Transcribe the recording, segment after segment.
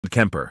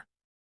Kemper.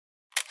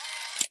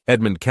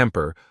 Edmund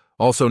Kemper,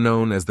 also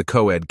known as the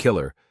co-ed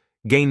killer,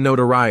 gained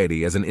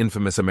notoriety as an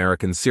infamous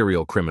American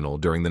serial criminal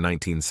during the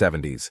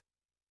 1970s.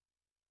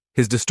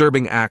 His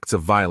disturbing acts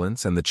of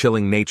violence and the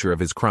chilling nature of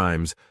his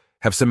crimes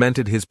have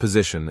cemented his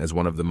position as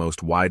one of the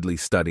most widely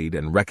studied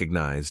and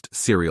recognized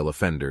serial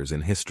offenders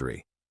in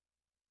history.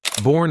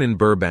 Born in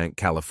Burbank,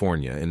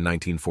 California in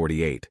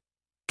 1948,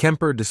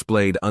 Kemper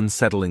displayed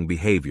unsettling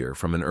behavior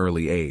from an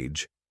early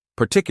age,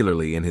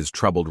 particularly in his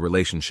troubled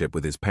relationship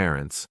with his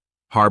parents,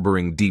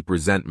 harboring deep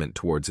resentment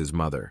towards his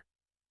mother.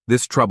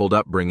 This troubled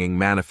upbringing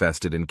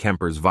manifested in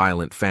Kemper's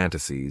violent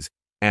fantasies,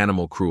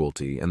 animal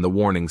cruelty, and the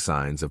warning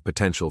signs of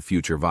potential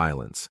future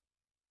violence.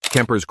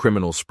 Kemper's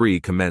criminal spree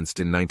commenced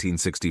in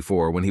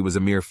 1964 when he was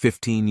a mere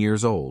 15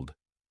 years old.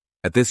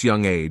 At this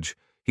young age,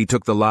 he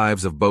took the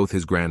lives of both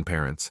his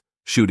grandparents,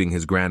 shooting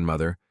his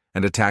grandmother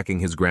and attacking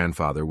his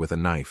grandfather with a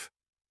knife.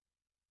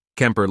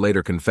 Kemper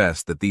later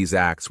confessed that these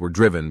acts were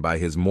driven by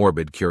his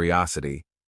morbid curiosity,